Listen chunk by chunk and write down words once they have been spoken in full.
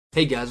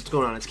Hey guys, what's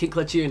going on? It's Kid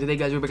Clutch here, and today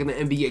guys we're back in the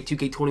NBA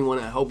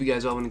 2K21. I hope you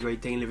guys are having a great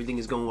day and everything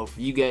is going well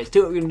for you guys. Today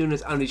what we're going to do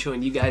is I'm going to be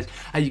showing you guys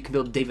how you can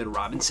build David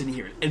Robinson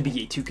here in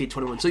NBA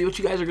 2K21. So what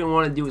you guys are going to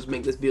want to do is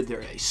make this build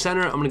here a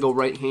center. I'm going to go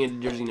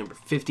right-handed jersey number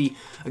 50.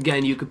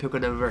 Again, you can pick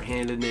whatever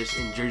handedness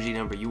and jersey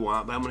number you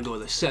want, but I'm going to go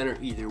with a center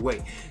either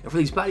way. And for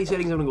these body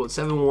settings, I'm going to go with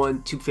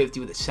 7'1",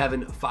 250 with a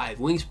 7'5"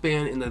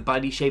 wingspan. In the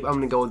body shape, I'm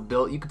going to go with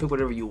built. You can pick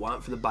whatever you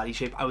want for the body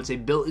shape. I would say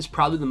built is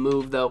probably the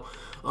move though.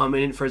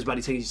 And for his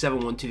body settings,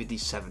 7'1", 250,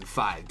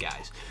 7'5",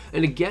 guys.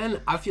 And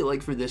again, I feel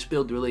like for this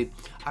build, really,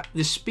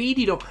 the speed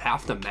you don't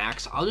have to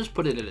max. I'll just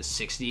put it at a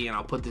 60, and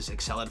I'll put this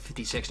excel at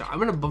 56. Now, I'm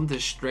going to bump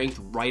this strength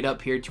right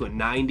up here to a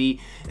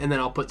 90, and then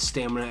I'll put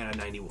stamina at a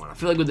 91. I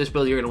feel like with this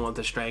build, you're going to want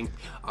the strength,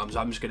 so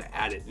I'm just going to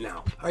add it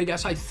now. All right,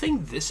 guys, so I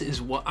think this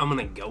is what I'm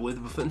going to go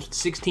with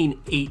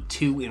 16, 8,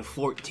 2, and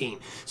 14.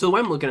 So the way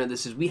I'm looking at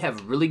this is we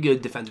have really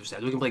good defensive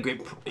stats. We can play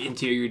great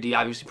interior D,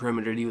 obviously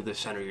perimeter D with the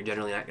center. You're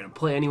generally not going to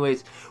play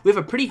anyways. We have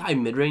a pretty high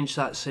mid-range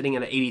shot sitting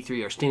at an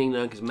 83. Our standing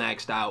dunk is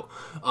maxed out.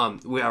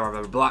 We have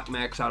our block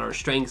maxed out. Our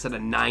strength's at a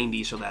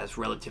 90, so that's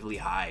relatively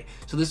high.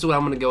 So this is what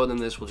I'm going to go with, and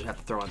this we'll just have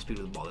to throw on speed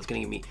with the ball. That's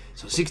going to give me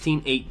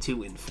 16, 8,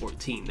 2, and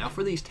 14. Now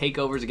for these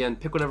takeovers, again,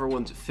 pick whatever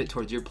ones fit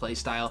towards your play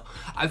style.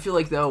 I feel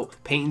like though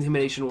paint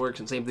intimidation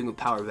works, and same thing with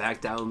power back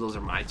down. Those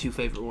are my two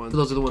favorite ones.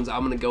 Those are the ones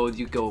I'm going to go with.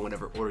 You go in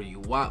whatever order you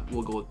want.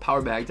 We'll go with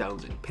power back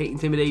downs and paint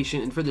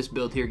intimidation. And for this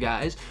build here,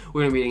 guys,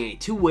 we're going to be getting a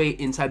two-way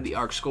inside the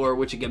arc score,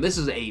 which again, this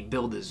is a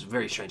build is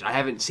very strange. I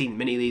haven't seen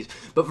many of these,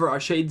 but for our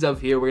shades of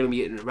here, we're going to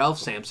be getting Ralph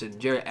Sampson,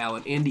 Jarrett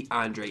Allen, and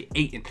DeAndre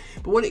Ayton.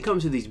 But when it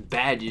comes to these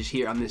badges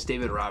here on this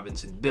David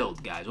Robinson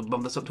build, guys, we'll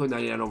bump this up to a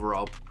 99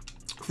 overall.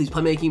 For these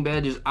playmaking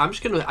badges, I'm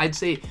just going to, I'd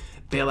say,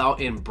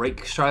 bailout and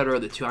break strider are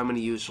the two I'm going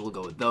to use, so we'll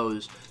go with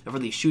those. And for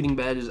these shooting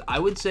badges, I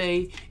would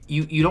say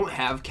you don't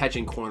have catch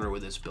and corner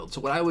with this build.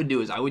 So what I would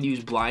do is I would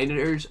use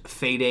blinders,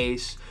 fade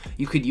ace.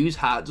 You could use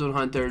hot zone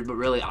hunters, but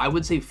really I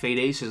would say fade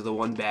ace is the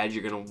one badge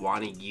you're going to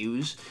want to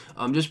use,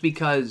 just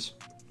because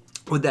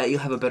with that, you'll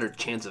have a better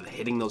chance of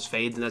hitting those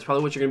fades, and that's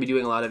probably what you're going to be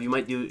doing a lot of. You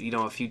might do, you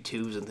know, a few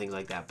twos and things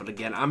like that. But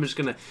again, I'm just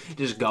going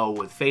to go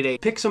with fade A.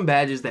 Pick some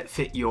badges that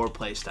fit your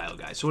play style,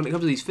 guys. So when it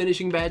comes to these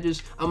finishing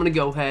badges, I'm going to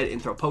go ahead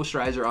and throw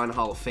Posterizer on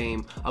Hall of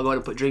Fame. I'll go ahead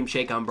and put Dream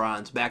Shake on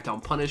bronze, Back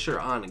Down Punisher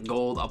on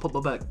gold. I'll put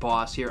Back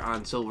Boss here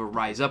on silver,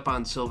 Rise Up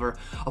on silver.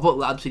 I'll put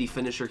Lob City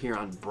Finisher here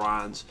on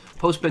bronze.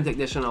 Post Spin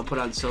Technician I'll put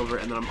on silver,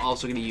 and then I'm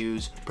also going to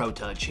use Pro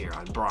Touch here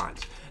on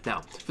bronze.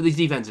 Now, for these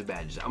defensive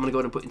badges, I'm going to go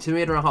ahead and put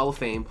Intimidator on Hall of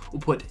Fame.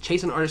 We'll put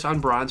Chase an Artist on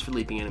bronze for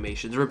leaping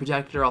animations. Rim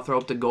Protector, I'll throw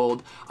up to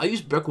gold. I'll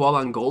use Brick Wall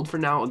on gold for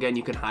now. Again,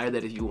 you can hire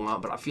that if you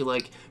want, but I feel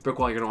like Brick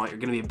Wall, you're going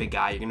to be a big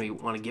guy. You're going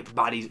to want to get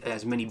bodies,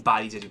 as many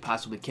bodies as you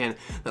possibly can.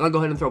 Then I'll go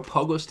ahead and throw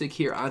Pogo Stick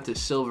here onto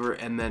silver,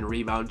 and then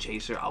Rebound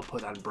Chaser I'll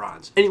put on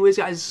bronze. Anyways,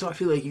 guys, so I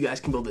feel like you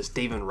guys can build this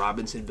David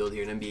Robinson build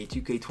here in NBA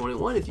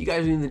 2K21. If you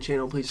guys are new to the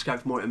channel, please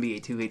subscribe for more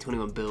NBA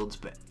 2K21 builds.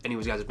 But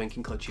anyways, guys, I've been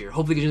King Clutch here.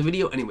 Hopefully, you guys enjoyed the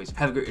video. Anyways,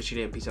 have a great rest of your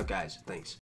day, and peace out, guys. Thanks.